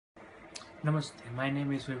Namaste, my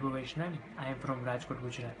name is Vibhu Vaishnani. I am from Rajkot,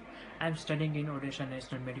 Gujarat. I am studying in Odisha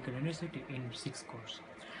National Medical University in 6th course.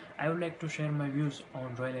 I would like to share my views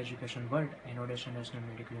on Royal Education World and Odisha National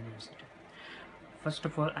Medical University. First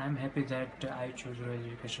of all, I am happy that I chose Royal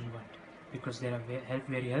Education World because they are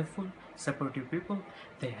very helpful, supportive people.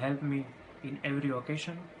 They help me in every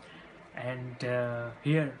occasion. And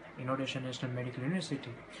here in Odisha National Medical University,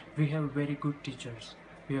 we have very good teachers.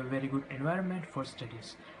 We have very good environment for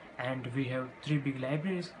studies, and we have 3 big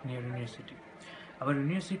libraries near university. Our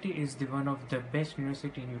university is the one of the best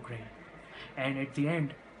university in Ukraine. And at the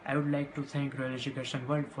end, I would like to thank Royal Education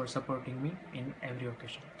World for supporting me in every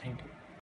occasion. Thank you.